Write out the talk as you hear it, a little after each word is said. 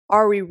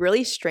Are we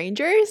really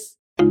strangers?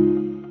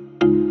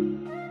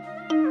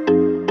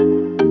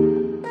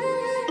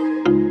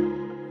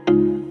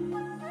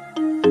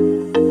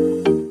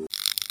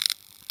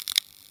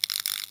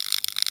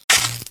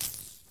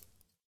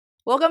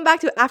 Welcome back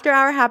to After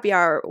Hour Happy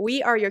Hour.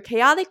 We are your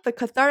chaotic but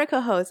cathartic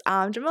hosts.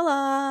 I'm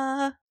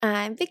Jamila.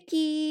 I'm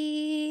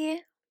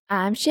Vicky.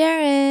 I'm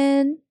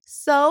Sharon.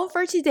 So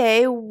for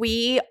today,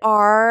 we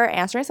are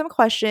answering some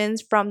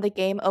questions from the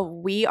game of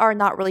We Are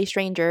Not Really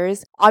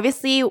Strangers.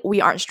 Obviously,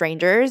 we aren't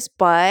strangers,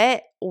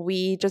 but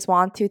we just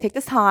want to take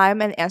this time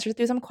and answer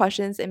through some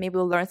questions and maybe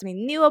we'll learn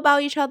something new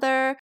about each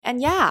other.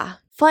 And yeah.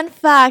 Fun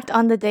fact,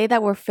 on the day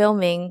that we're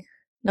filming,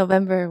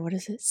 November,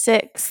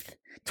 6th,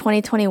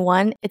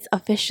 2021, it's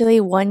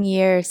officially 1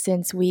 year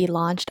since we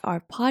launched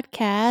our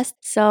podcast.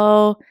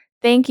 So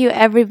thank you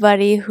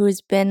everybody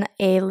who's been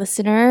a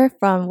listener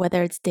from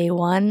whether it's day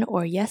one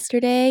or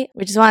yesterday.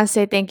 We just want to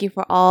say thank you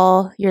for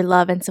all your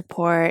love and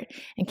support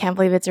and can't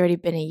believe it's already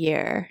been a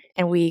year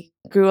and we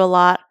grew a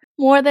lot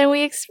more than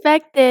we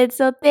expected.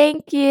 So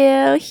thank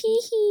you.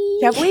 Hee hee.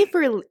 Can't believe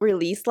we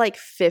released like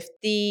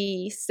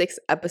 56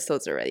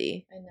 episodes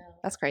already. I know.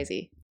 That's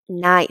crazy.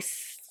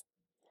 Nice.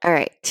 All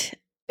right.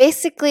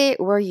 Basically,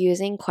 we're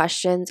using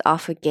questions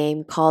off a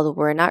game called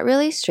We're Not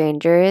Really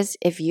Strangers.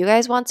 If you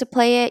guys want to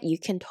play it, you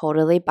can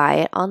totally buy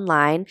it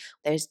online.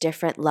 There's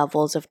different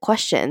levels of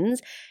questions.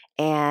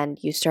 And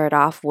you start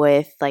off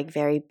with like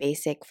very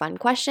basic fun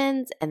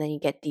questions. And then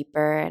you get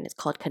deeper and it's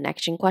called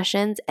connection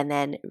questions. And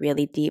then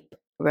really deep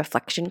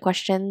reflection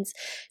questions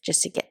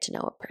just to get to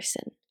know a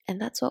person. And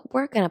that's what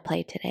we're going to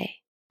play today.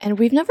 And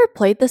we've never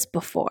played this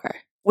before.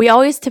 We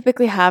always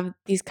typically have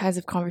these kinds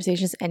of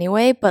conversations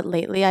anyway, but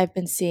lately I've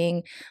been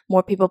seeing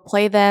more people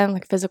play them,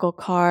 like physical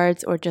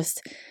cards, or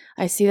just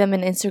I see them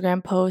in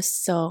Instagram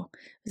posts. So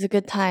it was a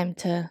good time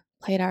to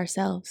play it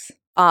ourselves.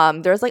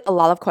 There's like a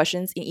lot of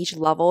questions in each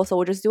level, so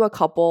we'll just do a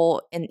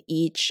couple in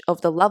each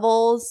of the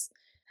levels.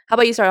 How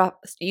about you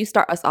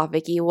start us off,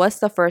 Vicky? What's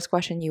the first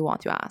question you want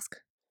to ask?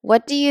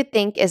 What do you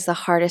think is the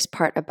hardest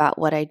part about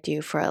what I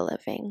do for a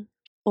living?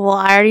 Well,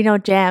 I already know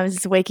Jams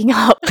is waking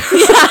up.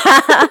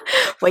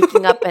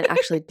 Waking up and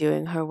actually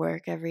doing her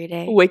work every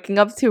day. Waking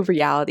up to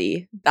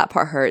reality. That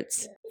part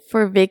hurts.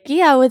 For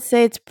Vicky, I would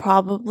say it's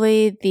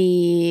probably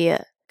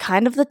the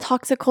kind of the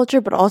toxic culture,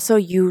 but also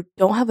you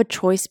don't have a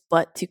choice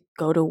but to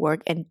go to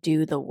work and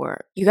do the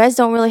work. You guys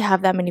don't really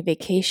have that many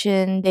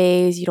vacation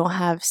days. You don't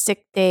have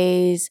sick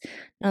days.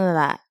 None of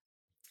that.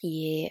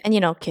 Yeah.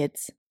 And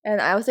kids.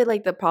 And I would say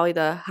like probably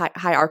the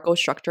hierarchical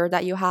structure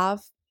that you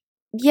have.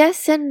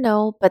 Yes and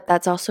no, but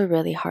that's also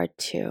really hard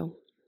too.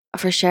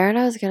 For Sharon,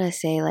 I was going to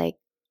say like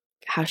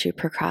how she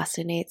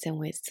procrastinates and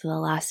waits to the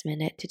last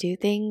minute to do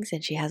things,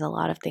 and she has a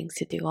lot of things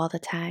to do all the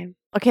time.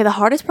 Okay, the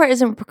hardest part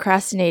isn't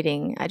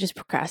procrastinating. I just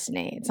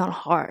procrastinate. It's not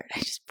hard. I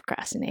just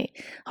procrastinate.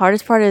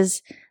 Hardest part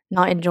is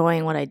not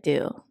enjoying what I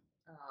do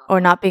or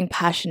not being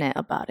passionate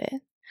about it.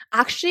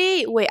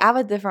 Actually, wait, I have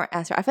a different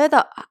answer. I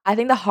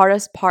think the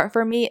hardest part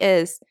for me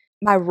is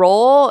my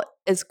role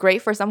is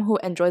great for someone who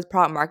enjoys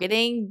product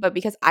marketing, but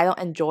because I don't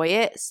enjoy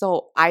it,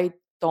 so I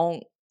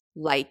don't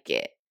like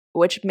it,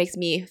 which makes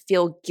me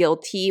feel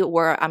guilty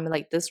where I'm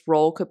like, this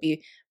role could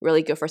be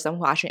really good for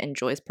someone who actually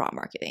enjoys product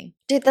marketing.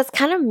 Dude, that's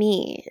kind of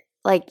me.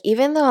 Like,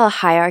 even though a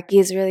hierarchy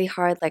is really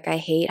hard, like, I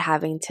hate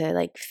having to,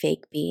 like,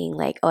 fake being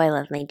like, oh, I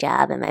love my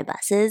job and my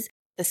bosses.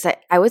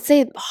 I would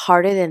say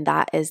harder than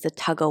that is the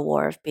tug of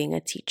war of being a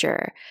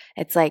teacher.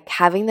 It's like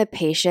having the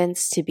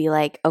patience to be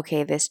like,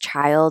 okay, this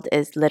child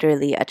is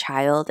literally a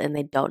child and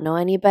they don't know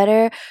any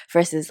better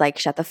versus like,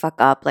 shut the fuck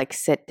up, like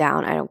sit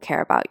down, I don't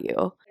care about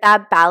you.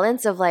 That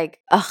balance of like,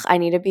 ugh, I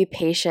need to be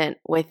patient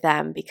with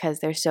them because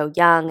they're so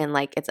young and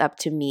like it's up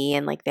to me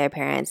and like their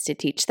parents to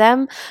teach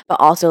them. But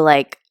also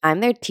like, I'm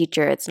their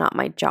teacher, it's not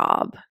my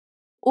job.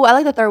 Oh, I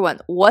like the third one.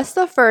 What's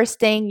the first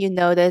thing you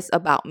notice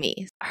about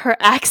me? Her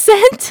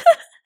accent?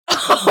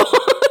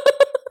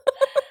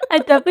 I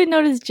definitely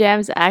noticed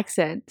Jam's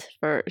accent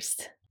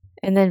first.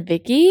 And then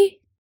Vicky,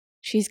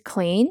 she's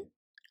clean.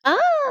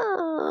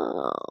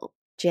 Oh,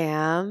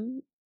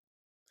 Jam.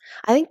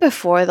 I think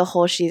before the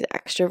whole she's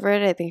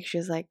extroverted, I think she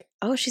was like,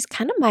 oh, she's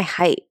kind of my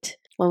height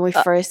when we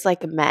first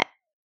like met.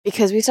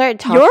 Because we started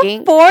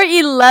talking. You're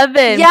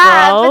 4'11",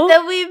 yeah, bro. but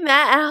then we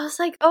met and I was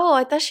like, oh,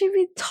 I thought she'd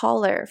be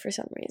taller for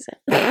some reason.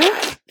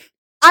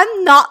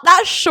 I'm not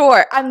that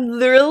short. I'm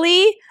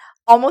literally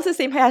almost the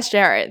same height as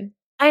Sharon.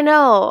 I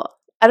know.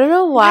 I don't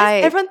know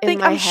why. Everyone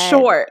think I'm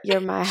short. You're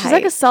my height. She's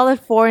like a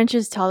solid 4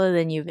 inches taller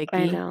than you, Vicky.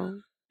 I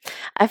know.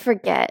 I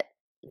forget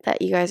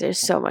that you guys are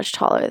so much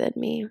taller than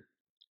me.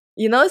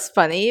 You know, it's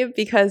funny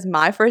because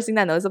my first thing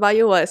that I noticed about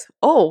you was,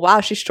 oh,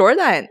 wow, she's shorter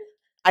than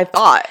I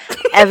thought.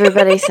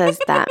 Everybody says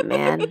that,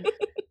 man.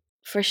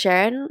 For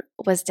Sharon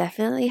was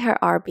definitely her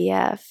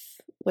RBF,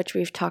 which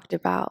we've talked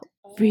about.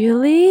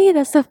 Really?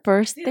 That's the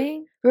first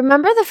thing?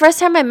 Remember the first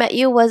time I met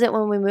you wasn't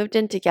when we moved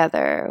in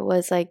together. It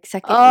was like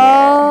second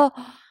year.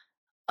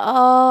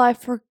 Oh, I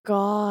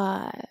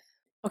forgot.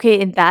 Okay,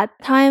 in that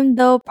time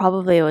though,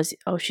 probably it was,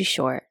 oh, she's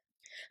short.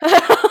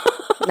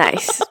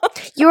 Nice.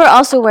 You were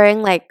also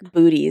wearing like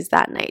booties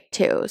that night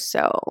too,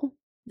 so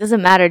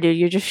Doesn't matter, dude.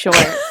 You're just short.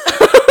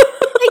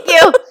 thank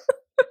you.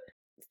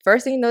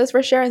 First thing you notice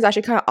for Sharon is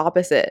actually kind of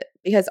opposite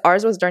because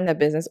ours was during the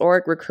business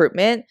org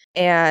recruitment.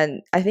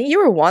 And I think you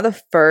were one of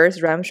the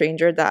first random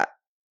stranger that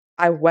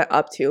I went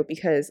up to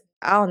because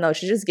I don't know,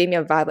 she just gave me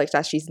a vibe like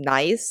that she's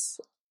nice.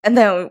 And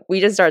then we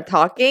just started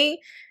talking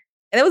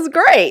and it was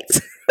great.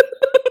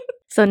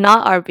 So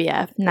not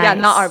RBF. Nice. Yeah,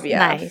 not RBF.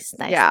 Nice.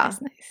 Yeah.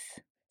 Nice.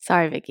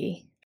 Sorry,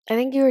 Vicky. I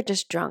think you were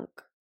just drunk.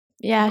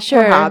 Yeah,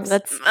 sure. Perhaps.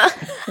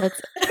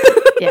 Let's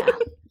yeah.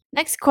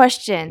 Next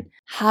question.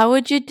 How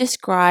would you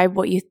describe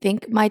what you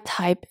think my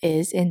type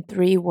is in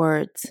 3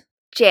 words?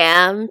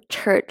 Jam,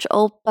 church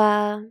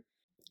oppa,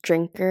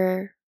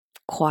 drinker,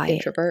 quiet.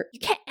 Introvert. You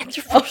can't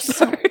answer Oh, first.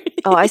 sorry.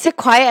 Oh, I said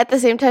quiet at the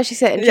same time she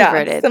said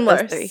introverted. Yeah,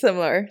 Those 3.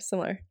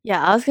 similar.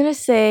 Yeah, I was gonna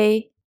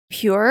say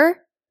pure,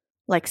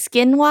 like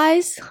skin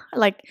wise,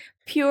 like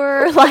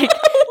pure, like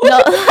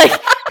no,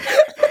 like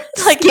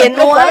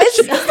Skin-wise?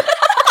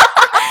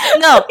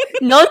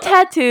 no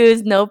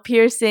tattoos, no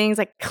piercings,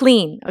 like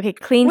clean. Okay,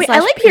 clean. Wait, slash I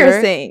like pure.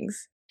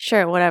 piercings.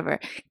 Sure, whatever.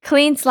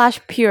 Clean slash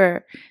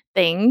pure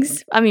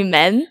things. I mean,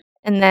 men,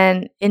 and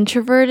then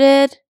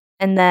introverted,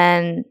 and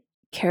then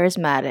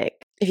charismatic.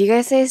 If you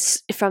guys say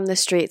from the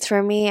streets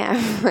for me,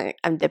 I'm like,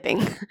 I'm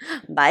dipping.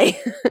 Bye.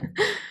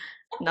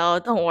 No,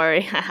 don't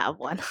worry, I have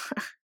one.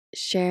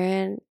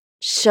 Sharon,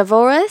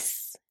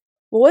 chivalrous?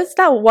 What was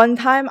that one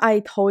time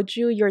I told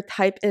you your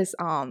type is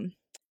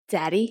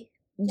Daddy,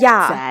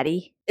 yeah.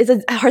 zaddy. Is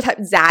it her type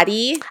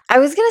zaddy? I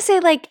was gonna say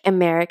like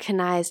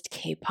Americanized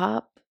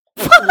K-pop.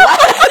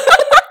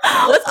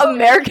 What's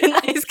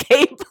Americanized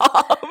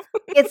K-pop?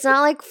 It's not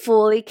like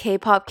fully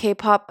K-pop,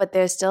 but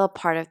there's still a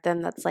part of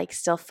them that's like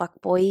still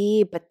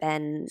fuckboy, but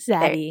then they're,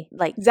 Zaddy.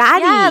 like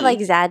Zaddy. Yeah, like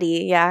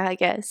zaddy. Yeah, I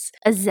guess.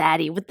 A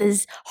zaddy with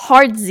this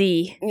hard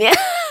Z. Yeah.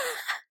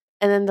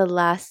 And then the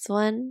last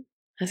one,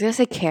 I was gonna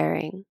say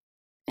caring.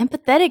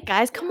 Empathetic,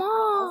 guys. Come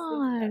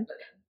on.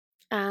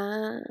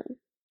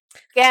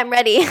 Okay, I'm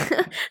ready.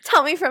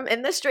 Tell me from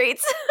in the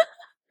streets.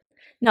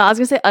 No, I was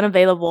gonna say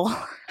unavailable.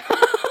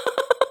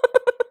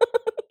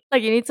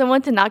 Like you need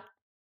someone to not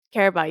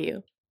care about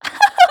you.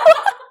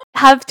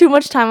 Have too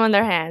much time on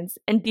their hands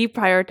and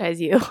deprioritize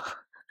you.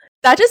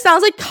 That just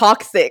sounds like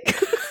toxic.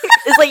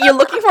 It's like you're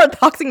looking for a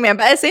toxic man,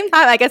 but at the same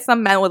time, I guess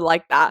some men would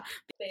like that.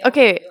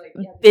 Okay,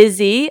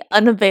 busy,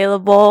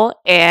 unavailable,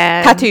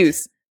 and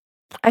Tattoos.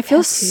 I feel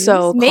tattoos?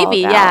 so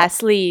maybe, called yeah, out.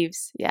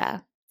 sleeves, yeah.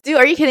 Dude,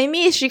 are you kidding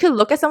me? She could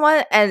look at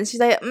someone and she's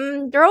like,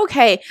 you're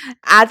okay.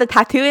 Add the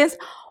tattoo is,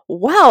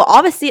 wow, all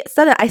of a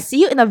sudden, I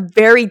see you in a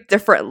very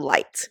different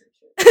light.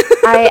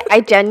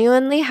 I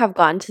genuinely have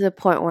gotten to the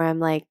point where I'm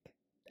like,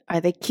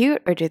 are they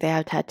cute or do they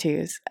have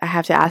tattoos? I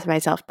have to ask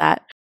myself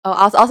that. Oh,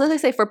 I was also going to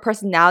say for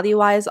personality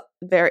wise,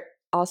 very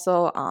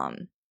also,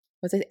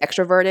 was it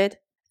extroverted?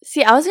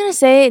 See, I was gonna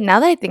say, now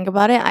that I think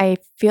about it, I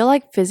feel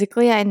like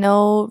physically I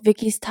know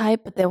Vicky's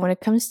type, but then when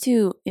it comes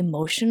to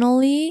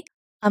emotionally,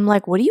 I'm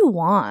like, what do you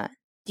want?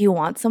 Do you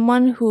want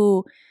someone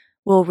who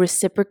will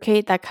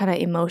reciprocate that kind of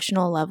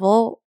emotional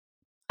level?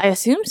 I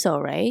assume so,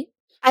 right?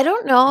 I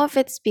don't know if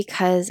it's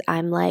because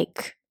I'm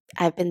like,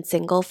 I've been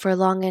single for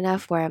long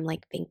enough where I'm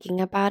like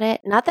thinking about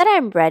it. Not that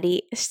I'm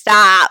ready.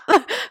 Stop.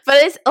 But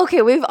it's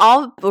okay. We've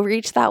all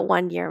reached that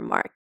 1 year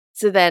mark.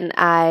 So then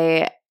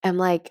I am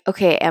like,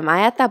 okay, am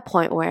I at that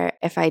point where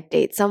if I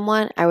date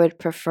someone, I would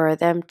prefer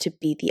them to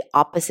be the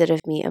opposite of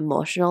me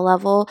emotional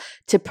level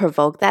to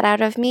provoke that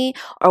out of me?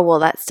 Or will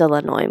that still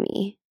annoy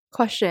me?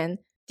 Question.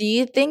 Do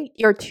you think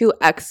your 2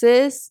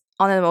 exes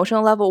on an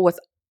emotional level was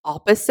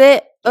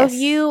opposite of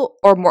Yes. you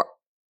or more?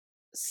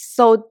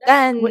 So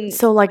then,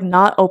 So like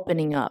not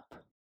opening up.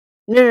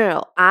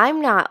 No.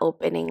 I'm not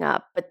opening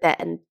up, but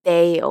then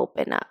they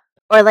open up.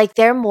 Or like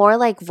they're more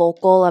like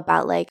vocal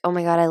about like, oh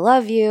my God, I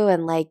love you.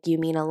 And like, you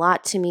mean a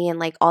lot to me. And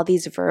like all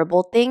these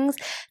verbal things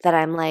that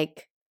I'm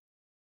like,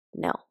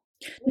 no.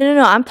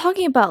 No. I'm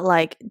talking about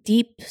like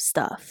deep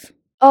stuff.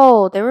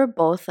 Oh, they were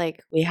both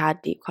like, we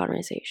had deep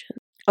conversations.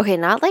 Okay,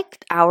 not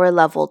like our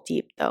level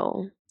deep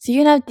though. So you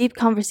can have deep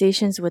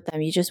conversations with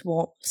them. You just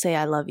won't say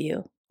I love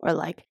you or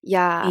like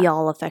Yeah. be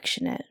all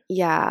affectionate.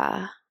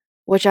 Yeah.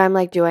 Which I'm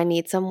like, do I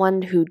need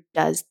someone who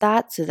does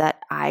that so that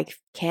I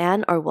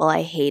can, or will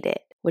I hate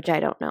it? Which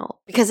I don't know.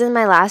 Because in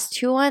my last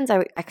 2 ones,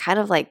 I kind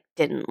of like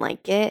didn't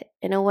like it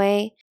in a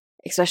way.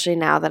 Especially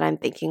now that I'm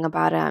thinking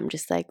about it, I'm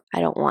just like,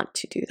 I don't want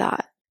to do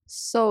that.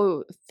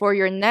 so for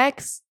your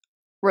next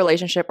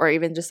relationship or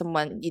even just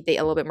someone you date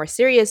a little bit more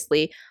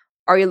seriously,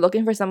 are you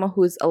looking for someone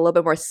who's a little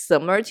bit more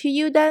similar to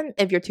you then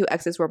if your 2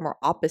 exes were more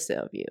opposite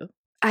of you?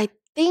 I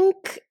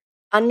think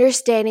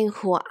understanding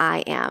who I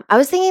am. I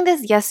was thinking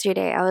this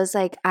yesterday. I was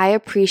like, I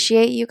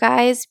appreciate you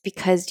guys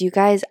because you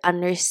guys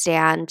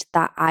understand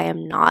that I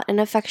am not an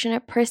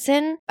affectionate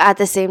person. But at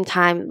the same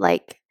time,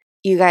 like,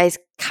 you guys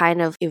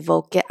kind of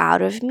evoke it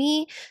out of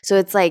me. So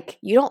it's like,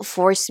 you don't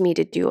force me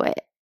to do it.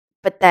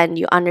 But then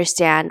you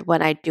understand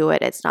when I do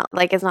it, it's not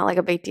like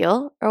a big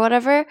deal or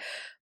whatever.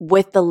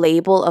 with the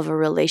label of a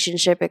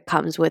relationship, it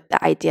comes with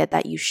the idea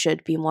that you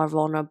should be more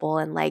vulnerable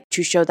and like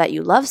to show that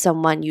you love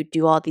someone, you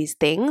do all these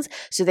things.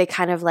 So they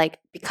kind of like,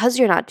 because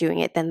you're not doing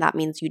it, then that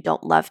means you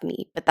don't love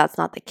me. But that's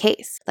not the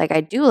case. Like,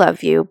 I do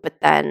love you, but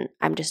then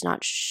I'm just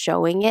not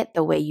showing it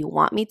the way you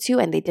want me to.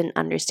 And they didn't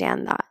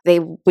understand that. They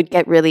would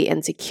get really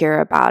insecure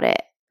about it.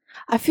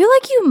 I feel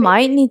like you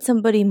might need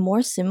somebody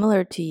more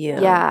similar to you.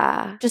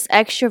 Yeah. Just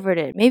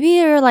extroverted. Maybe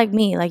you're like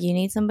me, like you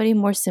need somebody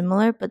more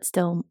similar but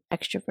still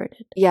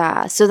extroverted.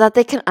 Yeah. So that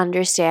they can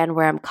understand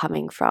where I'm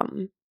coming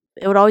from.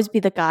 It would always be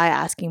the guy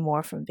asking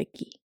more from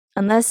Vicky.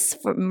 Unless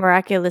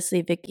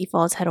miraculously Vicky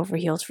falls head over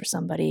heels for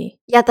somebody.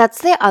 Yeah,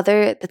 that's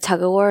the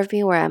tug of war of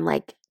me where I'm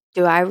like,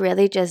 do I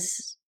really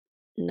just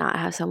not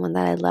have someone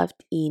that I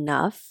loved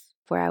enough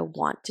where I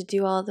want to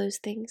do all those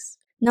things?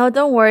 No,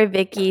 don't worry,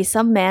 Vicky.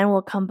 Some man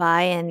will come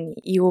by and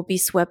you will be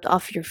swept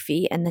off your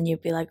feet and then you'll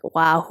be like,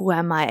 wow, who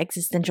am I?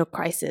 Existential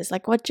crisis.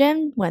 Like what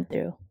Jen went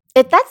through.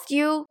 If that's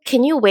you,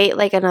 can you wait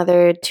like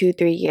another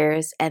 2-3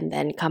 years and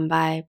then come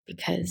by?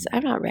 Because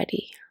I'm not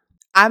ready.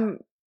 I'm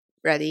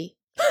ready.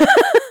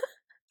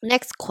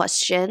 Next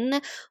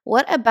question.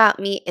 What about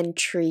me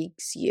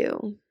intrigues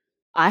you?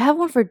 I have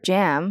one for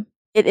Jam.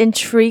 It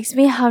intrigues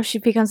me how she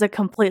becomes a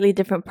completely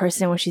different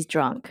person when she's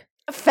drunk.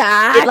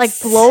 Facts. It like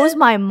blows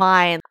my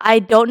mind. I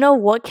don't know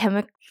what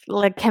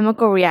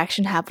chemical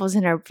reaction happens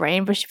in her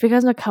brain, but she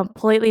becomes a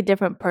completely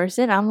different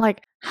person. I'm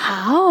like,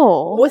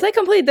 how? Was I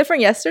completely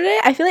different yesterday?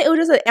 I feel like it was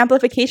just an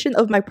amplification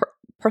of my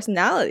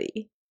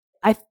personality.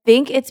 I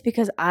think it's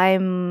because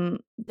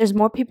there's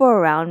more people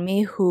around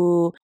me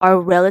who are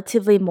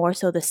relatively more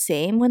so the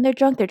same when they're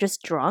drunk. They're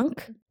just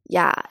drunk.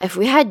 Yeah, if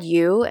we had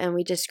you and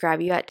we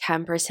describe you at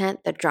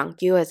 10%, the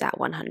drunk you is at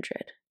 100.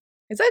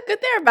 Is that a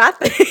good thing or a bad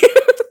thing?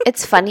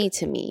 It's funny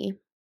to me.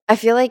 I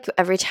feel like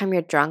every time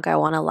you're drunk, I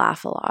want to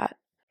laugh a lot.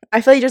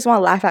 I feel like you just want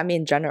to laugh at me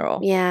in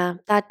general. Yeah,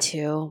 that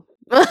too.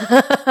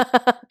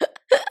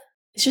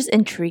 It's just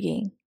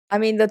intriguing. I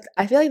mean,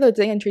 I feel like the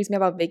thing that intrigues me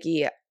about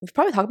Vicky, we've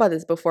probably talked about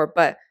this before,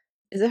 but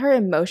is it her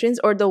emotions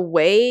or the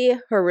way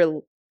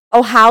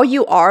how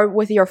you are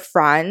with your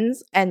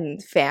friends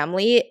and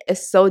family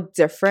is so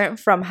different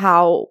from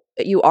how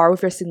you are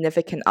with your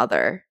significant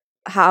other?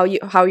 How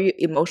you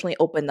emotionally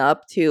open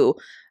up to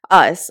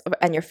us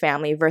and your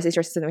family versus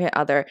your significant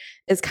other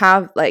is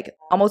kind of like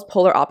almost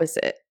polar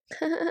opposite.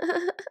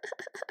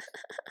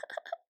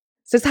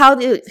 So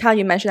it's how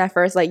you mentioned at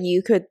first, like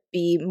you could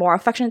be more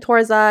affectionate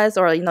towards us,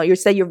 or you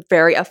say you're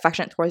very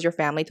affectionate towards your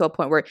family to a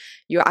point where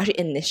you actually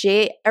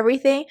initiate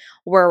everything.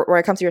 Where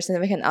it comes to your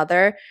significant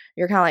other,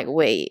 you're kind of like,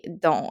 wait, you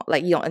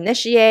don't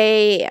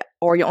initiate,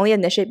 or you only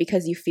initiate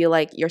because you feel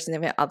like your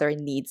significant other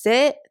needs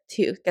it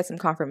to get some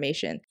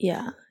confirmation.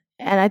 Yeah.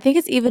 And I think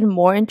it's even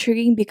more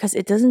intriguing because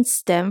it doesn't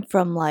stem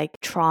from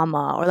like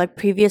trauma or like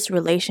previous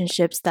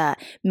relationships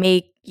that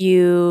make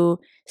you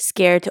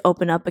scared to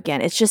open up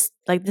again. It's just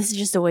like, this is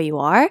just the way you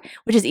are,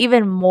 which is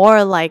even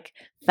more like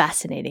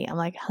fascinating. I'm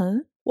like, huh?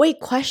 Wait,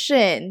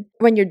 question.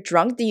 When you're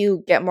drunk, do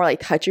you get more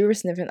like touchy with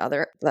significant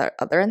other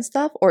and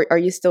stuff? Or are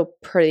you still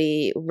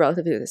pretty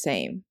relatively the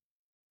same?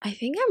 I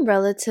think I'm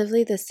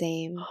relatively the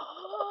same.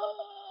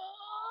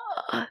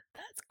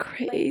 That's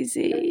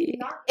crazy.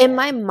 In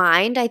my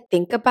mind, I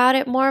think about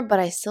it more, but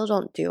I still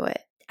don't do it.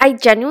 I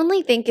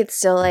genuinely think it's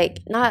still like,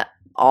 not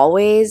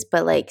always,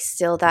 but like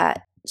still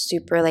that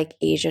super like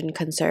Asian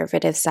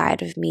conservative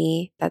side of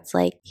me that's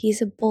like,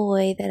 he's a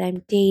boy that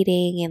I'm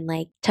dating and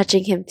like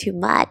touching him too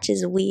much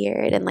is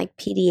weird and like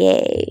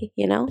PDA,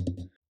 you know?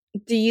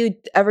 Do you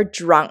ever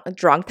drunk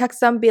text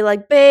them, be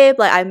like, babe,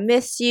 like I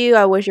miss you,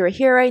 I wish you were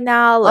here right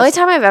now? Only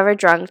time I've ever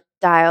drunk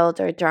dialed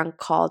or drunk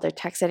called or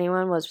text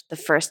anyone was the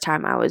first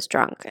time I was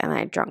drunk and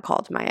I drunk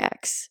called my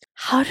ex.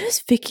 How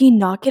does Vicky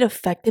not get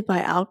affected by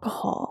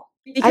alcohol?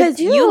 Because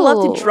you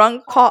love to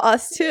drunk call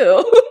us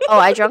too. Oh,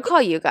 I drunk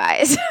call you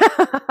guys.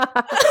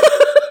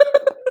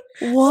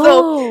 Whoa.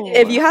 So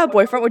if you have a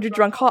boyfriend, would you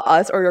drunk call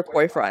us or your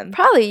boyfriend?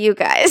 Probably you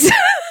guys.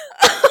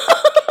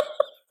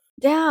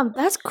 Damn,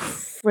 that's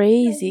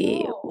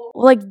crazy.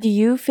 Like, do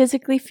you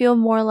physically feel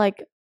more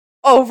like...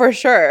 Oh, for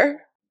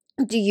sure.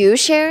 Do you,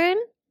 Sharon?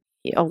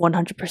 Yeah,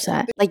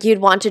 100%. Like you'd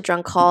want to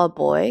drunk call a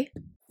boy?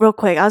 Real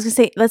quick, I was gonna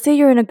say, let's say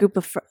you're in a group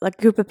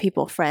of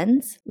people,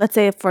 friends. Let's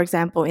say, for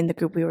example, in the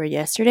group we were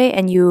yesterday,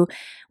 and you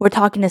were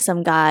talking to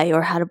some guy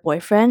or had a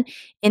boyfriend.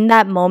 In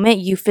that moment,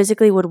 you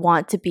physically would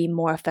want to be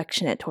more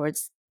affectionate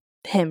towards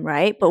him,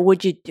 right? But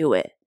would you do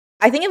it?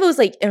 I think if it was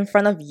like in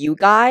front of you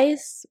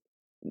guys,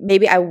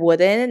 maybe I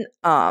wouldn't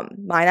mind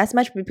as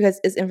much, because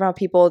it's in front of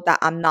people that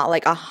I'm not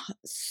like a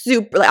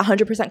super like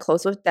 100%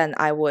 close with, then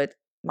I would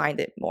mind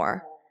it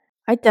more.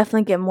 I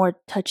definitely get more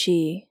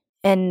touchy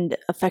and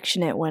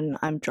affectionate when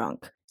I'm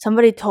drunk.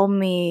 Somebody told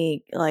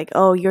me like,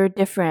 oh, you're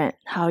different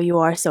how you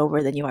are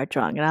sober than you are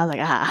drunk. And I was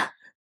like, ah.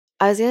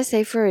 I was going to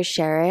say for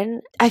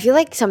Sharon, I feel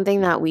like something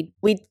that we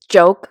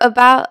joke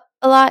about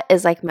a lot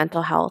is like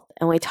mental health,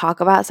 and we talk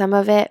about some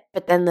of it,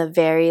 but then the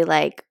very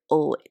like,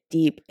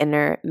 deep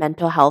inner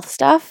mental health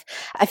stuff,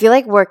 I feel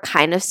like we're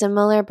kind of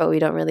similar, but we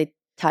don't really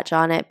touch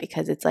on it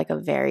because it's like a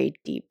very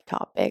deep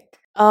topic.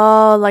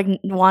 Oh, like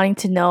wanting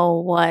to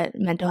know what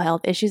mental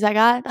health issues I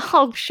got?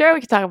 Oh, sure, we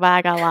can talk about it.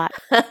 I got a lot.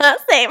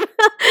 Same.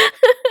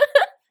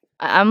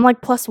 I'm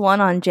like +1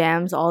 on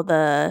Jams, all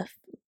the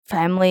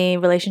family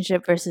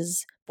relationship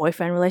versus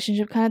boyfriend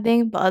relationship kind of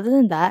thing. But other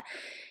than that,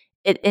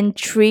 it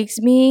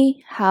intrigues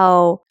me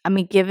how, I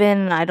mean,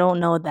 given I don't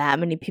know that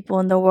many people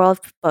in the world,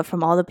 but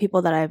from all the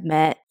people that I've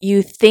met,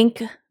 you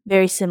think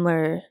very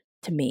similar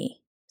to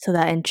me. So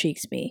that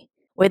intrigues me.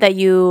 Way that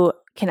you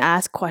can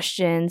ask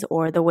questions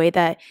or the way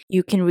that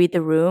you can read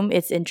the room,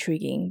 it's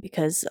intriguing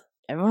because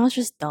everyone else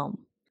just dumb.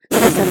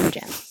 Except for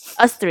Jam.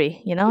 Us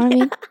three, you know what I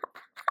mean?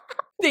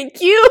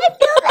 Thank you.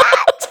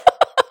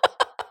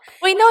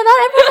 Wait, no,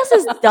 not everyone else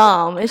is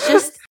dumb. It's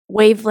just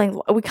wavelength.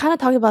 We kind of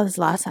talked about this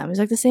last time. It's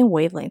like the same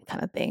wavelength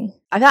kind of thing.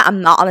 I feel like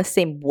I'm not on the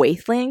same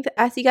wavelength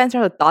as you guys in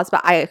terms of thoughts,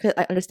 but I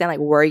understand like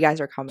where you guys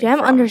are coming Jam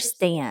from.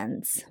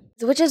 understands.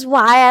 Which is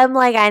why I'm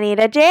like, I need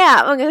a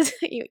jam.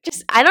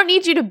 Because I don't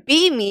need you to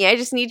be me. I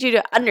just need you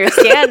to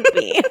understand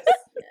me.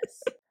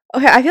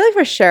 Okay, I feel like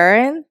for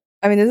Sharon,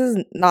 I mean, this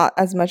is not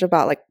as much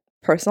about like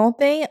personal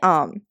thing.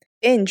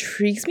 It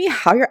intrigues me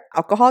how your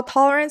alcohol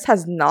tolerance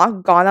has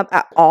not gone up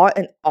at all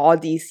in all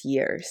these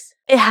years.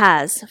 It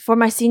has. For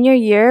my senior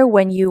year,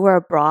 when you were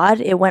abroad,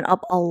 it went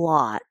up a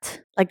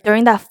lot. Like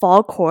during that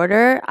fall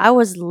quarter, I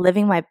was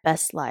living my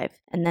best life.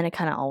 And then it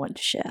kind of all went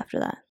to shit after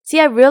that.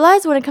 See, I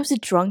realized when it comes to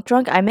drunk,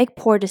 I make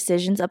poor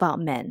decisions about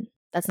men.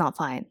 That's not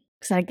fine.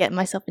 Because I get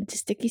myself into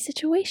sticky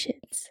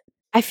situations.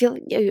 I feel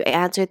you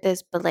answered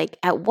this, but like,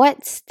 at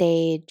what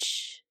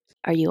stage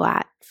are you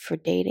at for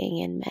dating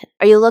in men?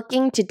 Are you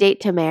looking to date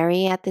to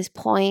marry at this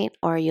point,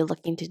 or are you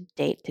looking to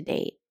date to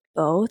date?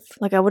 Both.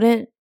 Like, I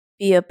wouldn't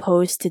be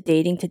opposed to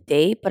dating to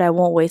date, but I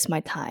won't waste my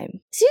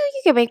time. So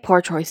you can make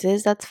poor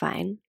choices. That's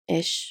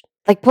fine-ish.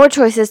 Like poor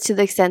choices to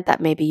the extent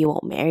that maybe you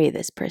won't marry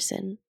this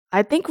person.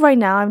 I think right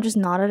now I'm just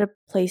not at a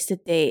place to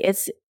date.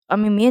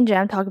 Me and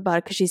Jam talk about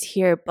it because she's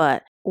here,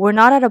 but we're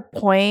not at a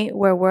point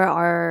where we're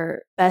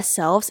our best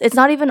selves. It's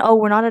not even,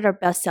 we're not at our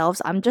best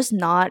selves. I'm just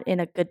not in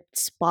a good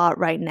spot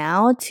right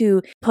now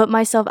to put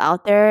myself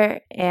out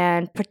there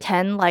and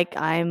pretend like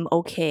I'm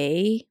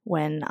okay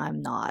when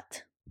I'm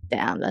not.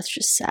 Damn, that's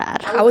just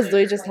sad. I was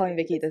literally just telling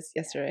Vicky this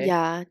yesterday.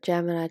 Yeah,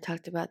 Jam and I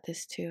talked about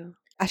this too.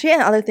 Actually,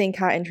 another thing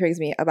kind of intrigues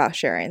me about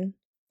Sharon,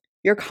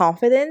 your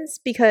confidence,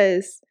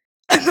 because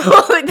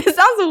like this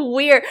sounds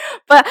weird,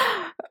 but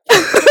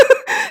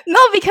no,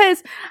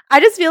 because I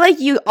just feel like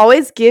you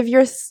always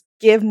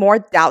give more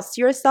doubts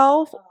to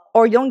yourself,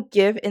 or you don't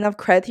give enough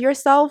credit to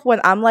yourself. When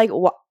I'm like,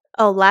 what?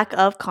 Oh, lack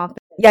of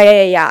confidence.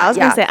 Yeah. I was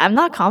gonna say I'm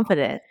not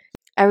confident.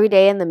 Every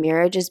day in the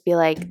mirror, just be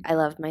like, I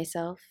love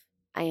myself.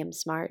 I am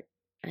smart.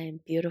 I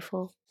am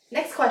beautiful.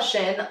 Next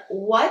question: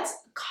 what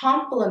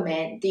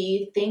compliment do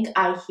you think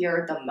I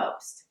hear the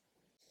most?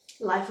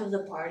 Life of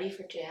the party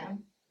for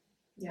Jam.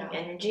 Like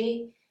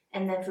energy.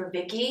 And then for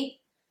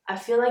Vicky, I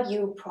feel like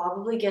you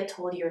probably get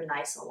told you're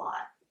nice a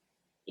lot,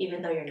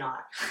 even though you're not.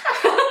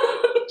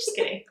 Just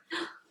kidding.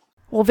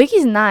 Well,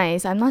 Vicky's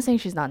nice. I'm not saying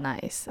she's not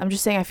nice. I'm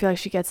just saying I feel like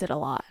she gets it a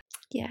lot.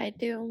 Yeah, I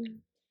do.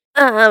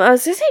 I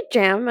was gonna say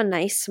Jam, a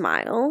nice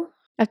smile.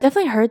 I've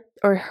definitely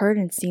heard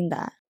and seen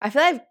that. I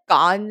feel like I've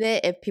gotten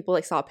it if people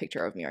like saw a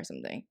picture of me or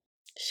something.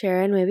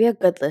 Sharon, maybe a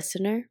good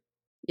listener.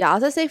 Yeah, I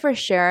was gonna say for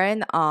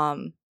Sharon,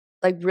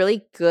 like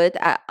really good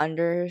at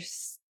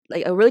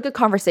like a really good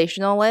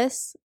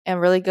conversationalist and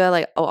really good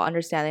like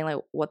understanding like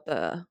what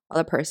the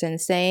other person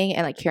is saying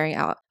and like carrying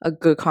out a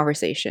good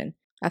conversation.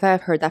 I think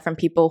I've heard that from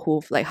people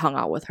who've like hung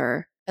out with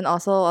her, and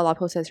also a lot of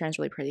people say Sharon's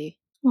really pretty.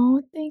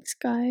 Oh, thanks,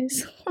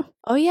 guys.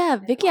 Oh yeah,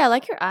 Vicky, I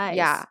like your eyes.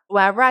 Yeah,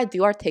 whenever I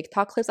do our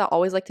TikTok clips, I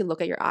always like to look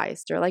at your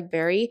eyes. They're like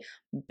very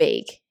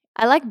big.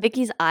 I like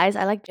Vicky's eyes.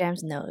 I like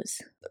Jam's nose.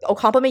 Oh,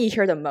 compliment you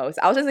hear the most.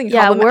 I was just thinking.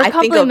 Yeah, we're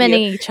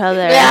complimenting each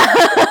other. Yeah.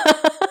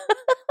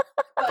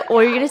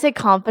 Or you're gonna say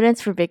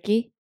confidence for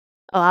Vicky?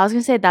 Oh, I was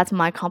gonna say that's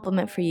my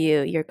compliment for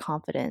you. Your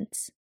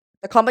confidence.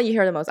 The compliment you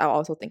hear the most, I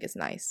also think is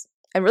nice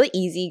and really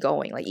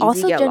easygoing. Like easy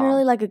also, to get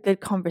generally along. like a good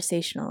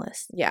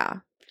conversationalist. Yeah.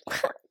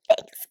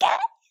 Thanks, guys.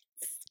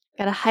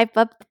 Gotta hype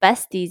up the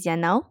besties, you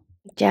know?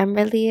 Jam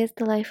really is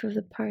the life of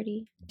the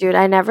party. Dude,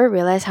 I never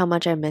realized how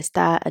much I missed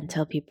that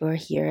until people were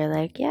here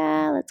like,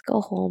 yeah, let's go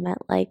home at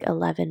like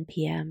 11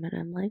 p.m. And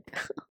I'm like,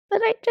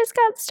 but I just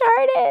got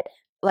started.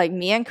 Like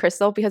me and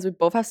Crystal, because we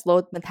both have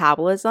slow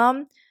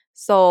metabolism.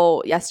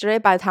 So yesterday,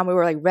 by the time we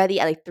were like ready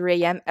at like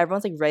 3 a.m.,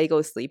 everyone's like ready to go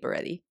to sleep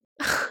already.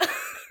 I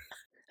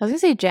was gonna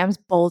say Jam's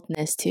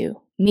boldness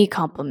too. Me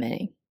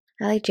complimenting.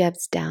 I like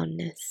Jam's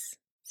downness.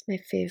 It's my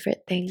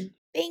favorite thing.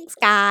 Thanks,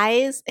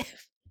 guys.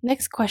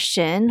 Next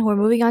question. We're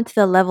moving on to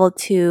the level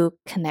 2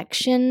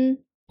 connection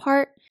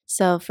part.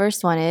 So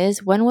first one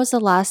is, when was the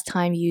last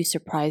time you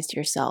surprised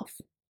yourself?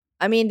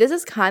 I mean, this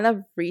is kind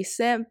of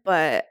recent,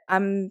 but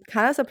I'm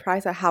kind of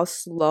surprised at how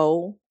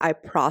slow I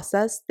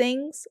process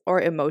things or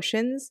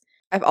emotions.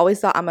 I've always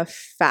thought I'm a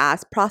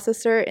fast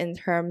processor in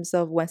terms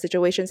of when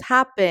situations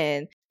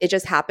happen. It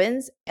just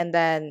happens and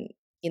then,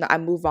 I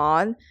move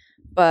on.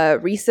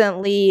 But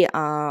recently,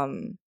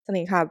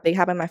 something kind of big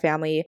happened in my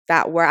family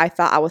that where I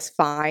thought I was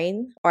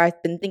fine, or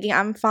I've been thinking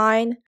I'm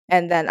fine.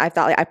 And then I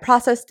thought like I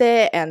processed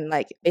it and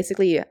like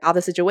basically out of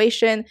the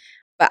situation.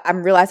 But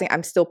I'm realizing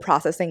I'm still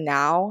processing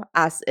now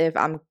as if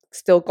I'm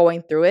still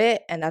going through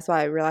it. And that's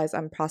why I realize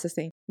I'm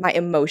processing my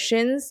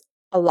emotions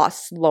a lot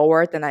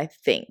slower than I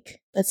think.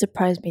 That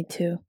surprised me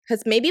too.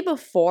 Because maybe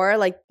before,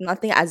 like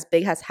nothing as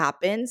big has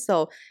happened.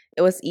 So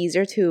it was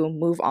easier to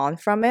move on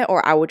from it.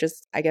 Or I would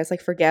just, I guess,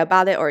 like forget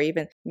about it or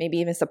even maybe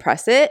even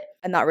suppress it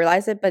and not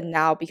realize it. But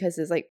now, because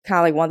it's like kind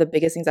of like one of the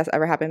biggest things that's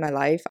ever happened in my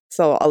life.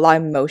 So a lot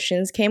of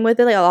emotions came with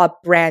it, like a lot of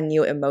brand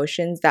new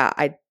emotions that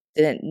I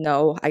didn't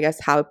know, I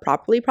guess, how to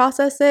properly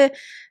process it.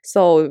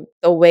 So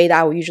the way that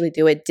I would usually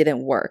do it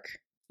didn't work.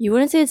 You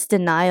wouldn't say it's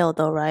denial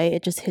though, right?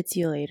 It just hits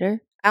you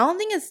later. I don't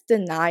think it's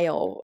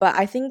denial, but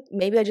I think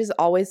maybe I just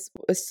always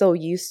was so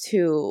used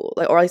to,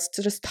 like, or like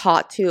just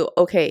taught to,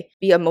 okay,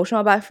 be emotional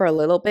about it for a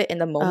little bit in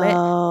the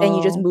moment, then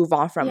you just move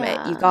on from it.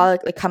 You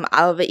gotta like come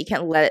out of it. You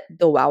can't let it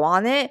dwell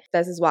on it.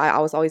 This is why I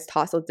was always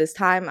taught. So this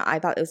time I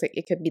thought it was like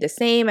it could be the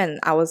same, and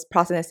I was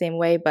processing the same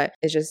way, but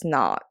it's just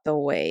not the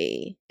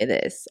way it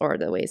is or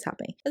the way it's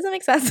happening. Does that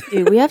make sense?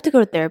 Dude, we have to go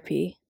to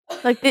therapy.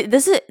 Like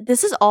this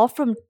is all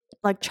from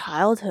like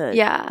childhood.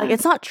 Yeah. Like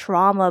it's not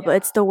trauma, but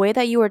it's the way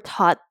that you were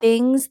taught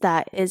things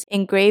that is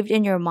engraved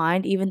in your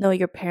mind, even though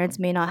your parents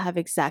may not have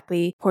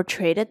exactly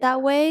portrayed it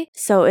that way.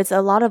 So it's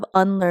a lot of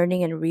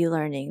unlearning and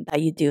relearning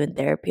that you do in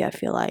therapy, I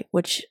feel like,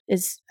 which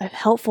is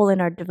helpful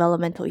in our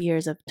developmental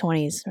years of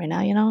 20s right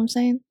now. You know what I'm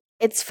saying?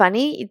 It's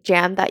funny,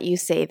 Jam, that you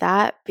say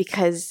that,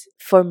 because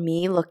for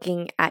me,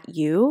 looking at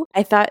you,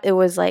 I thought it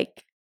was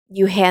like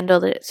you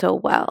handled it so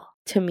well.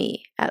 To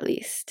me, at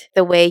least,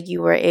 the way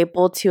you were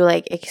able to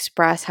like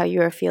express how you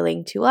were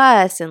feeling to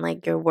us and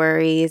like your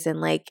worries and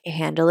like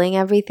handling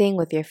everything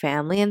with your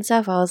family and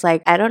stuff. I was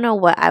like, I don't know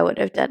what I would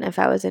have done if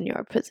I was in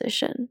your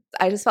position.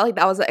 I just felt like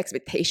that was the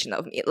expectation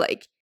of me.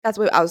 Like that's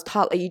what I was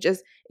taught. Like you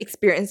just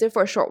experience it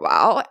for a short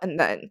while and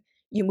then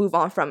you move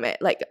on from it.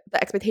 Like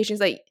the expectations,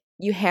 like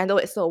you handle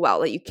it so well.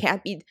 Like you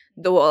can't be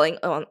dwelling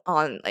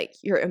on like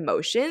your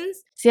emotions.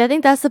 See, I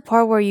think that's the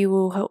part where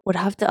you would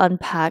have to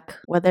unpack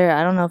whether,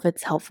 I don't know if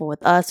it's helpful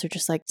with us or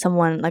just like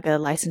someone like a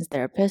licensed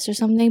therapist or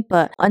something,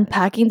 but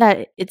unpacking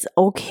that it's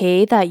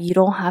okay that you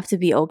don't have to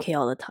be okay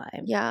all the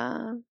time.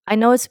 Yeah. I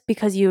know it's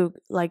because you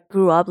like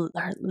grew up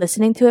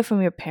listening to it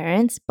from your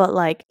parents, but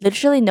like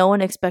literally no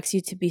one expects you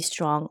to be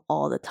strong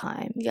all the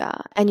time. Yeah.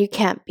 And you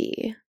can't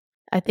be.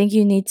 I think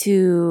you need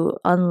to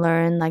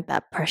unlearn like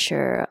that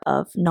pressure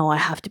of, no, I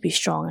have to be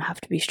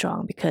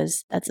strong,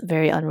 because that's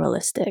very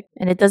unrealistic.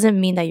 And it doesn't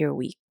mean that you're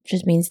weak. It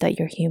just means that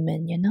you're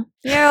human, you know?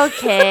 You're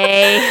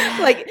okay.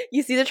 Like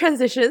you see the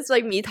transitions,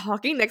 like me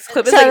talking, next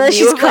clip is So like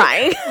she's me with,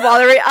 crying. like,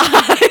 watery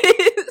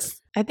eyes.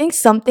 I think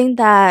something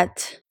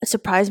that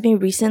surprised me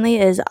recently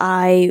is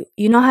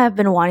you know how I've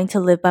been wanting to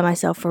live by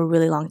myself for a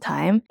really long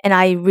time, and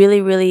I really,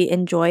 really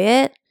enjoy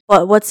it.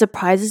 But what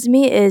surprises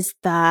me is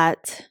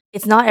that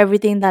it's not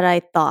everything that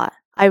I thought.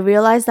 I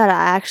realized that I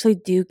actually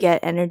do get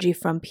energy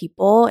from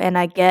people and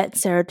I get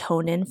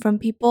serotonin from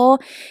people,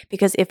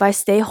 because if I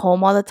stay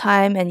home all the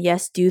time and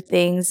yes, do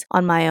things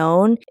on my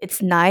own,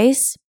 it's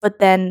nice, but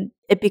then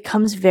it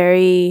becomes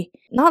very,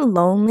 not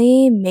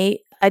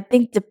lonely, I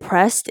think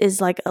depressed is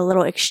like a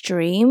little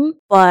extreme,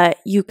 but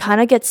you kind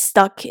of get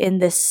stuck in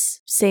this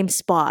same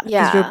spot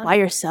because you're by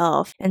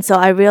yourself. And so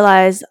I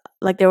realized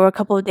like there were a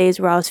couple of days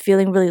where I was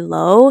feeling really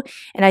low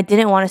and I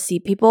didn't want to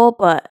see people,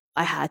 but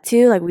I had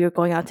to. Like we were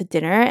going out to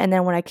dinner, and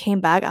then when I came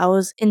back, I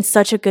was in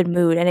such a good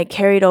mood, and it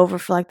carried over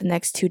for like the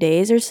next 2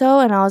 days or so.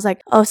 And I was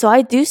like, oh, so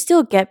I do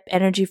still get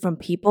energy from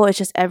people. It's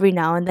just every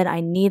now and then I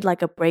need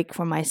like a break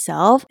for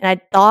myself. And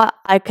I thought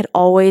I could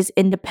always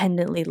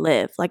independently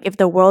live. Like if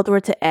the world were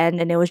to end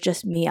and it was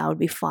just me, I would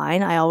be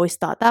fine. I always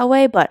thought that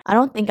way, but I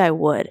don't think I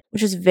would,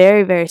 which is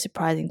very, very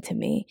surprising to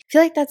me. I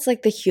feel like that's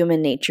like the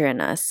human nature in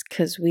us,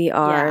 because we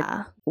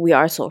are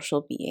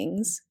social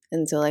beings.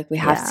 And so like we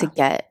have to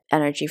get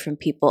energy from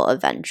people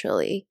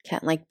eventually.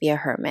 Can't like be a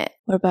hermit.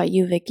 What about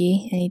you,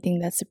 Vicky? Anything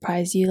that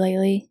surprised you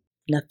lately?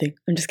 Nothing.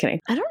 I'm just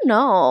kidding. I don't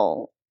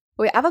know.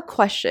 Wait, I have a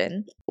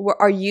question.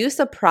 Are you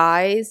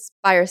surprised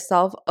by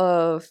yourself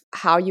of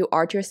how you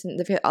are to your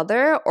significant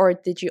other, or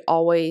did you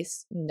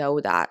always know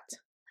that?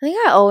 I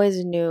think I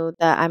always knew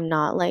that I'm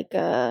not like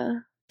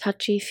a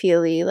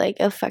touchy-feely, like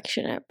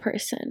affectionate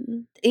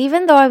person.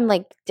 Even though I'm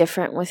like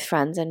different with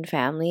friends and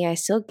family, I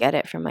still get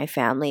it from my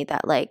family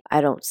that like I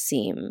don't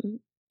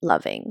seem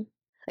loving.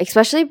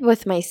 Especially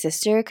with my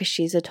sister, because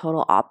she's a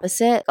total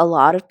opposite. A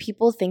lot of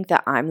people think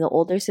that I'm the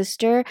older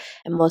sister,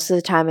 and most of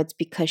the time it's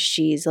because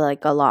she's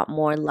like a lot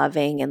more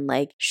loving and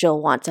like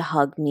she'll want to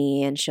hug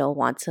me and she'll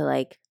want to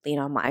like lean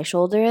on my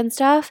shoulder and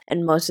stuff.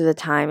 And most of the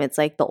time it's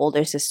like the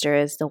older sister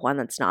is the one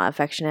that's not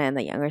affectionate and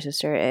the younger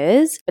sister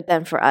is. But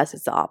then for us,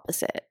 it's the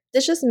opposite.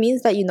 This just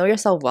means that you know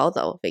yourself well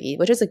though, Vicky,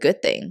 which is a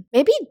good thing.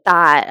 Maybe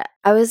that.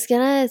 I was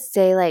gonna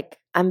say like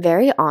I'm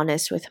very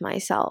honest with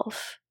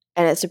myself.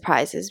 and it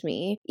surprises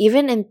me.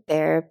 Even in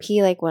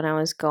therapy, like when I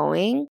was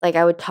going, like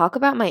I would talk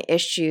about my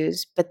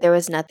issues, but there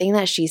was nothing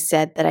that she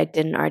said that I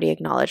didn't already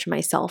acknowledge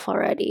myself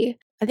already.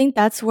 I think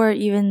that's where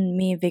even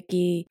me,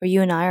 Vicky, or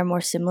you and I are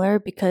more similar,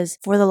 because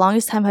for the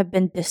longest time I've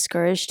been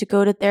discouraged to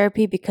go to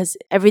therapy because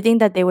everything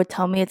that they would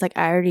tell me, it's like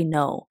I already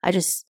know. I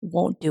just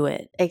won't do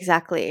it.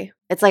 Exactly.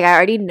 It's like I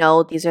already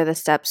know these are the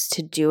steps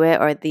to do it,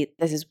 or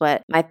this is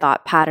what my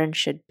thought pattern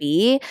should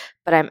be,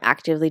 but I'm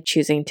actively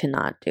choosing to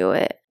not do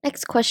it.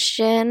 Next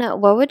question.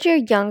 What would your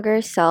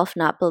younger self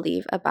not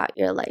believe about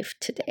your life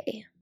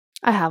today?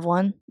 I have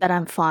one that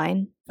I'm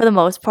fine. For the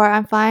most part,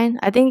 I'm fine.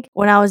 I think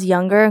when I was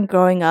younger and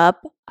growing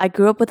up, I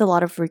grew up with a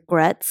lot of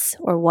regrets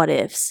or what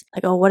ifs.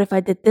 Like, oh, what if I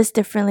did this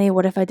differently?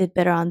 What if I did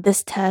better on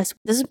this test?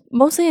 This is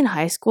mostly in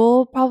high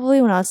school,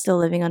 probably when I was still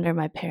living under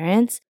my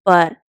parents.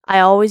 But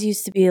I always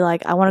used to be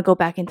like, I want to go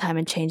back in time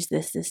and change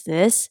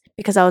this,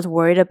 because I was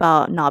worried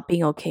about not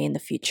being okay in the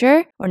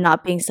future or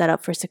not being set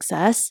up for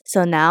success.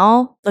 So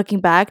now, looking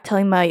back,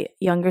 telling my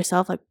younger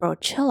self, like, bro,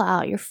 chill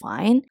out, you're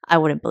fine, I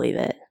wouldn't believe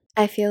it.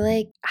 I feel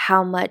like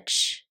how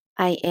much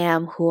I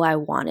am who I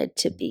wanted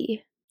to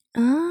be.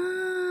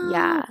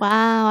 Yeah.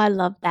 Wow, I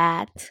love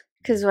that.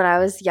 Because when I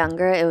was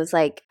younger, it was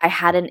like I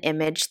had an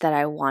image that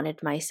I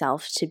wanted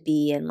myself to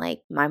be and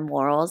like my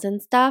morals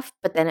and stuff,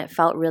 but then it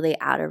felt really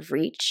out of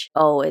reach.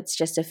 Oh, it's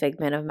just a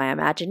figment of my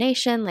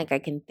imagination. Like I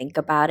can think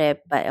about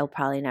it, but it'll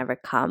probably never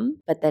come.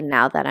 But then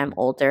now that I'm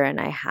older and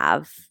I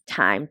have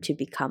time to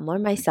become more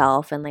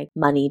myself and like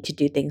money to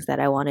do things that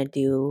I want to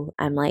do,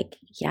 I'm like,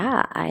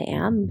 yeah, I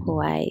am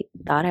who I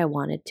thought I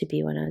wanted to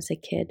be when I was a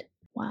kid.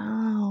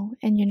 Wow.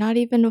 And you're not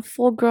even a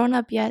full grown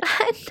up yet.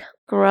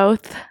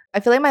 Growth. I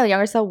feel like my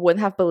younger self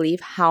wouldn't have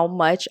believed how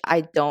much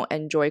I don't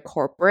enjoy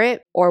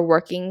corporate or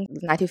working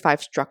 9 to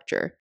 5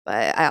 structure.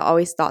 But I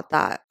always thought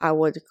that I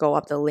would go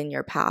up the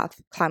linear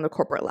path, climb the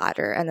corporate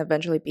ladder, and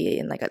eventually be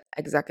in like an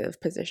executive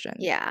position.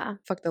 Yeah.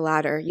 Fuck the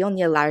ladder. You don't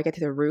need a ladder to get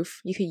to the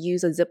roof. You could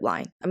use a zip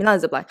line. I mean, not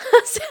a zip line.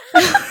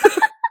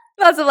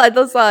 Not zip line.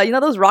 Those, you know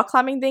those rock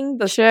climbing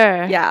things?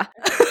 Sure. Yeah.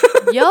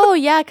 Yo,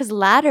 yeah, because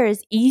ladder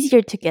is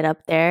easier to get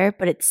up there,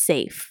 but it's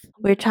safe.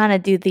 We're trying to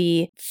do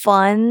the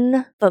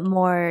fun, but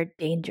more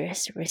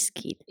dangerous,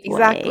 risky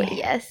Exactly. way.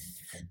 Yes.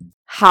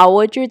 How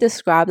would you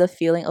describe the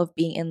feeling of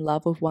being in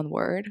love with one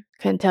word?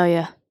 Couldn't tell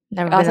you.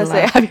 Never I was been in gonna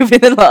say, love. have you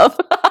been in love?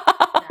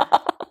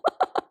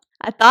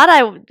 I thought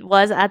I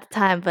was at the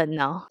time, but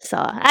no. So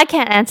I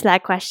can't answer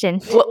that question.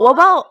 What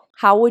about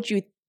how would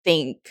you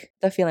think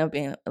the feeling of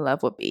being in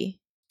love would be?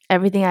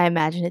 Everything I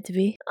imagine it to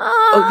be.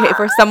 Okay,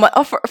 for someone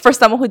for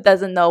someone who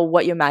doesn't know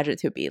what you imagine it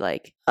to be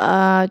like.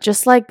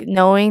 Just like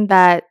knowing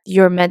that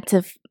you're meant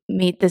to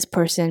meet this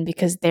person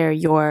because they're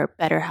your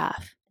better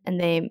half,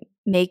 and they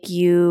make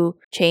you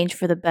change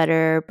for the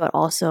better, but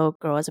also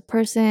grow as a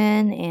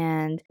person,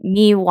 and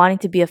me wanting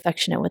to be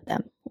affectionate with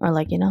them, or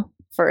like, you know.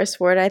 First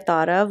word I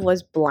thought of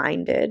was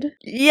blinded.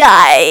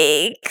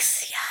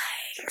 Yikes.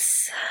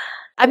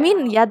 I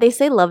mean, yeah, they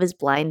say love is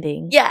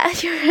blinding. Yeah,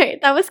 you're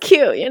right. That was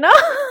cute, you know?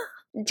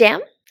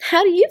 Jam,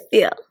 how do you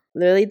feel?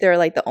 Literally, they're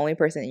like the only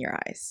person in your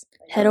eyes.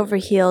 Head over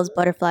heels,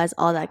 butterflies,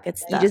 all that good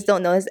You stuff. just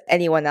don't notice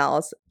anyone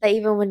else. That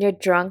even when you're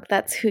drunk,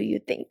 that's who you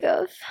think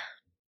of.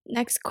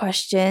 Next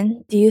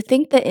question. Do you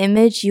think the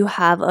image you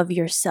have of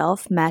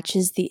yourself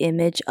matches the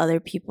image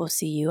other people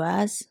see you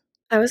as?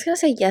 I was going to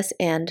say yes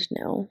and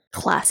no.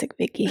 Classic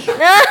Vicky.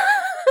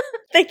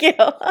 Thank you.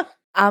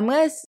 I'm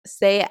going to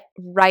say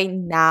right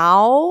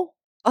now.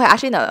 Okay,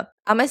 actually, no.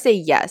 I'm going to say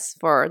yes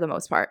for the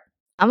most part.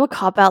 I'm gonna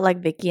cop out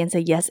like Vicky and say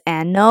yes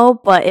and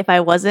no, but if I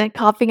wasn't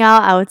copping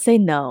out, I would say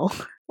no.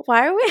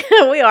 Why are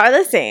we? We are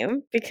the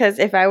same. Because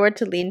if I were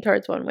to lean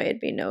towards one way, it'd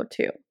be no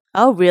too.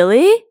 Oh,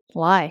 really?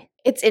 Why?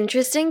 It's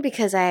interesting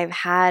because I've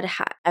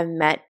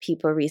met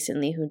people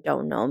recently who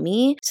don't know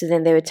me. So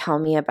then they would tell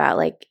me about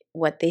like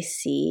what they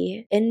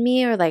see in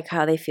me or like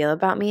how they feel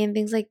about me and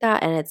things like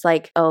that. And it's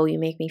like, oh, you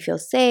make me feel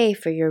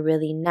safe, or you're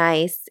really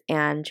nice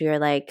and you're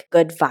like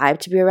good vibe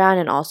to be around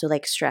and also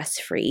like stress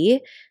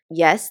free.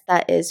 Yes,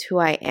 that is who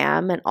I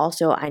am. And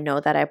also I know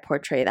that I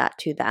portray that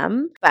to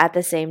them. But at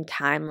the same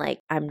time,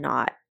 like I'm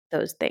not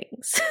those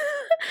things.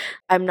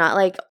 I'm not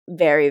like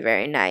very,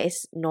 very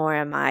nice, nor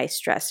am I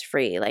stress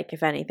free. Like,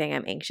 if anything,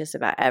 I'm anxious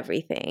about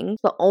everything.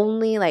 But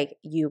only like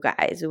you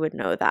guys would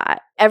know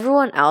that.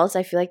 Everyone else,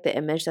 I feel like the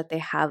image that they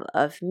have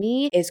of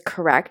me is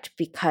correct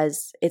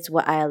because it's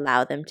what I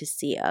allow them to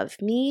see of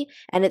me.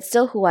 And it's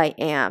still who I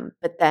am.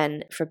 But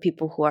then for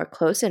people who are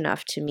close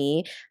enough to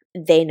me,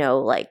 they know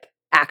like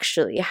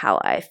actually how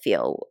I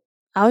feel.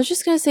 I was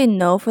just gonna say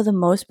no for the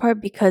most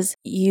part because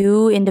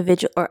I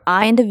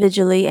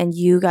individually and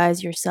you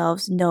guys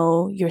yourselves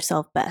know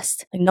yourself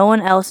best. Like no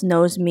one else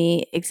knows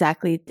me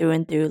exactly through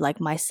and through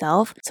like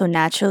myself. So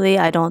naturally,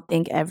 I don't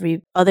think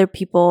every other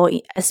people,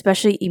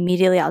 especially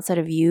immediately outside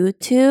of you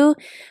two,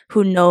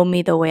 who know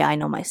me the way I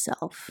know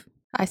myself.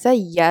 I said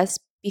yes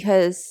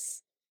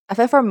because I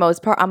feel for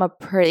most part I'm a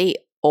pretty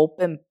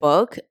open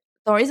book.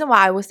 The reason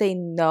why I would say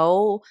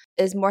no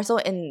is more so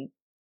in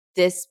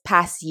this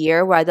past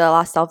year where I did a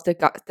lot of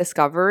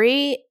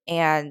self-discovery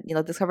and,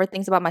 discover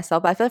things about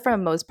myself. But I feel like for the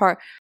most part,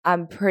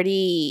 I'm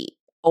pretty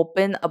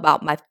open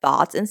about my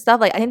thoughts and stuff.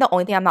 Like, I think the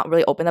only thing I'm not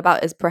really open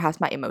about is perhaps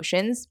my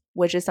emotions,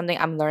 which is something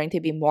I'm learning to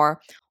be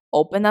more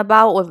open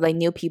about with like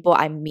new people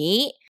I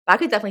meet. But I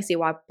could definitely see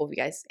why both of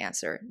you guys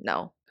answer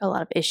no. A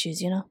lot of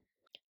issues,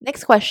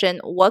 Next question.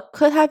 What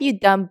could have you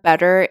done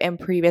better in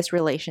previous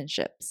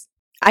relationships?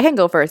 I can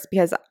go first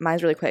because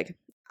mine's really quick.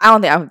 I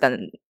don't think I've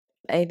done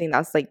anything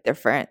that's like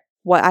different.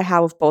 What I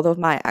have with both of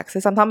my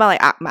exes, I'm talking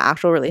about like my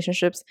actual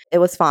relationships. It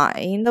was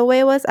fine the way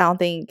it was. I don't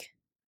think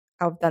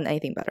I've done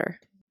anything better.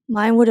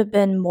 Mine would have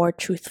been more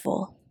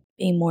truthful,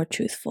 being more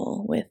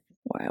truthful with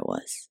where I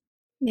was.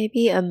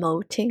 Maybe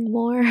emoting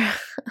more.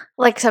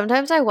 Like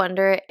sometimes I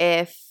wonder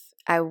if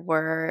I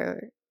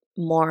were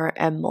more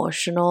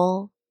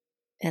emotional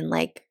and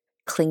like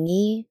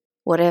clingy,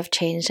 would it have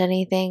changed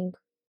anything?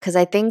 Because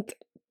I think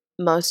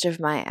most of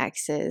my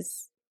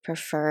exes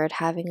preferred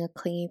having a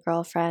clingy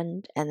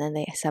girlfriend and then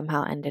they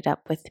somehow ended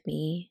up with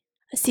me.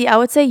 See, I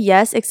would say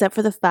yes, except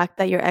for the fact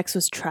that your ex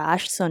was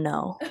trash, so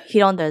no. He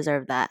don't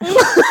deserve that.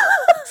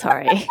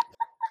 Sorry.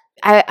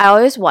 I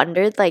always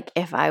wondered like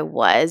if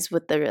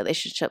would the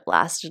relationship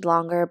lasted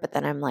longer, but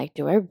then I'm like,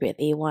 do I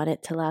really want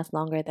it to last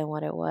longer than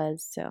what it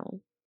was?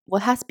 So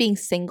what has being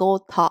single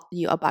taught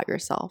you about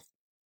yourself?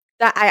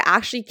 That I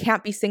actually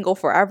can't be single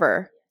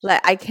forever.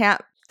 Like, I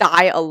can't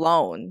die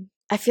alone.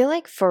 I feel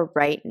like for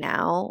right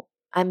now,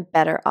 I'm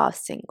better off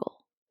single.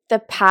 The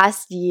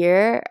past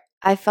year,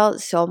 I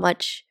felt so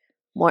much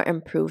more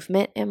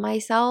improvement in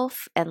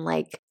myself and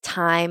like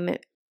time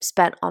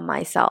spent on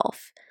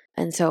myself.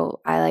 And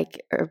so I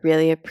like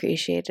really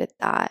appreciated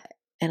that.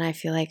 And I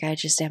feel like I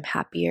just am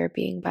happier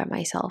being by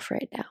myself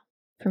right now.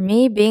 For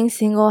me, being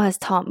single has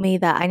taught me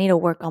that I need to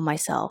work on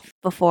myself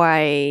before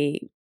I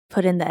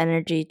put in the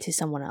energy to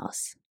someone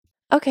else.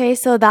 Okay,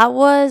 so that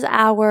was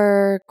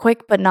our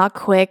quick but not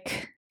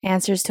quick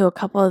answers to a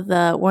couple of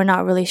the We're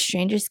Not Really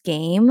Strangers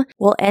game.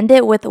 We'll end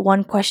it with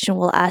one question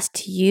we'll ask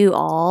to you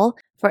all.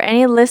 For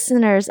any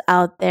listeners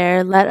out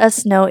there, let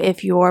us know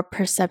if your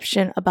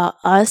perception about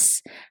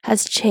us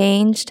has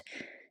changed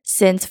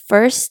since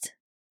first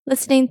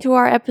listening to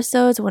our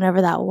episodes, whenever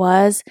that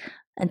was,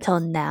 until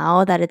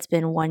now that it's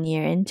been 1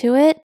 year into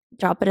it.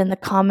 Drop it in the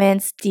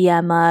comments,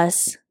 DM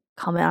us,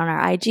 comment on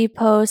our IG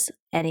posts,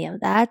 any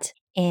of that.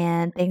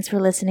 And thanks for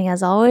listening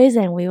as always,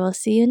 and we will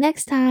see you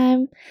next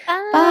time.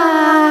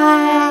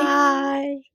 Bye.